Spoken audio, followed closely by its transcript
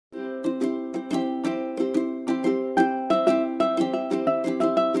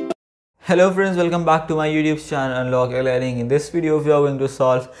Hello friends, welcome back to my YouTube channel Unlock Your Learning. In this video, we are going to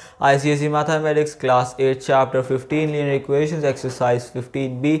solve ICSE Mathematics Class 8 Chapter 15 Linear Equations Exercise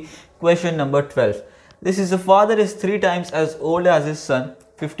 15B, question number 12. This is: the father is 3 times as old as his son.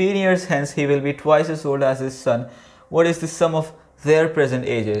 15 years hence, he will be twice as old as his son. What is the sum of their present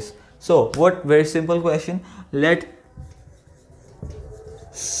ages? So, very simple question. Let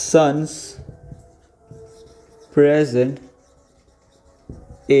son's present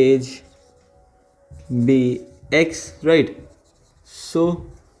age be x, right? So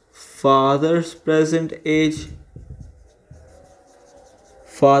father's present age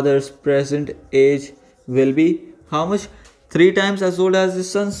will be how much? 3 times as old as his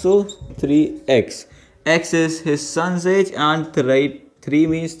son, so 3x. X is his son's age and 3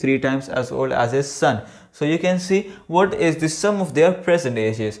 means 3 times as old as his son. So you can see what is the sum of their present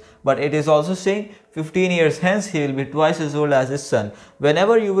ages. But it is also saying 15 years hence he will be twice as old as his son.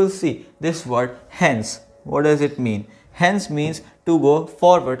 Whenever you will see this word hence, what does it mean? Hence means to go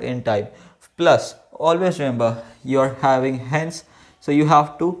forward in time. Plus, always remember you're having hence, so you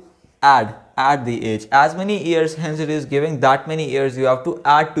have to add the age. As many years hence it is giving, that many years you have to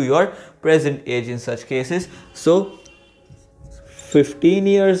add to your present age in such cases. So 15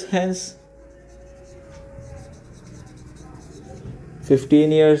 years hence,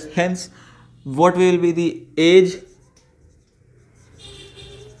 what will be the age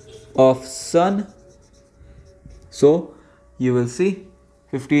of son? So you will see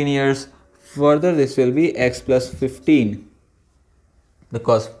 15 years further, this will be x plus 15,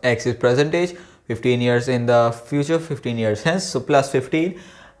 because x is present age, 15 years in the future, 15 years hence, so plus 15.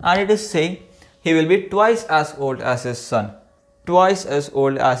 And it is saying he will be twice as old as his son.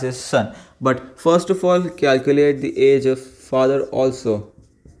 But first of all, calculate the age of father also.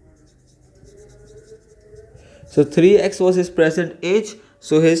 So 3x was his present age,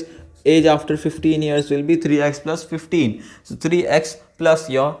 so his age after 15 years will be 3x plus 15. So 3x plus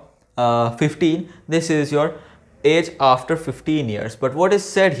your 15, this is your age after 15 years. But what is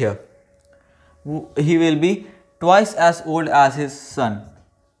said here? He will be twice as old as his son.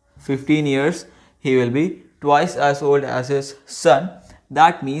 15 years, he will be twice as old as his son.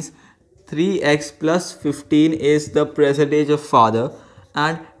 That means 3x plus 15 is the present age of father,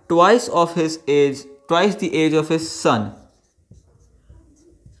 and twice the age of his son.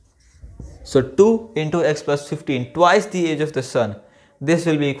 So 2 into x plus 15, twice the age of the son. This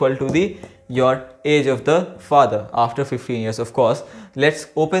will be equal to your age of the father after 15 years, of course. Let's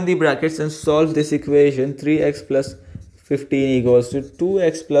open the brackets and solve this equation. 3x plus 15 equals to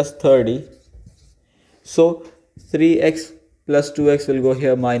 2x plus 30. So 3x plus 2x will go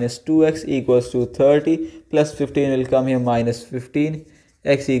here, minus 2x equals to 30, plus 15 will come here, minus 15,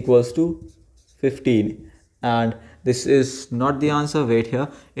 x equals to 15. And this is not the answer. Wait, here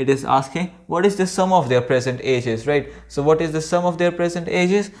it is asking what is the sum of their present ages, right? So what is the sum of their present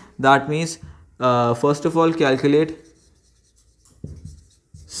ages? That means first of all, calculate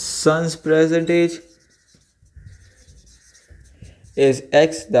son's present age is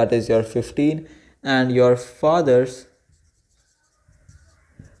x, that is your 15, and your father's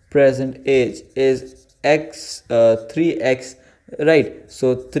present age is x, 3x, right?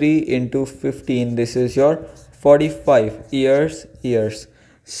 So 3 into 15, this is your 45 years.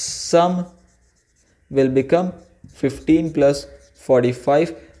 Sum will become 15 plus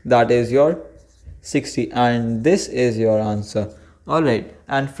 45, that is your 60, and this is your answer. Alright,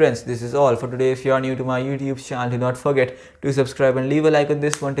 and friends, this is all for today. If you are new to my YouTube channel, do not forget to subscribe and leave a like on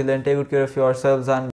this one. Till then, take good care of yourselves and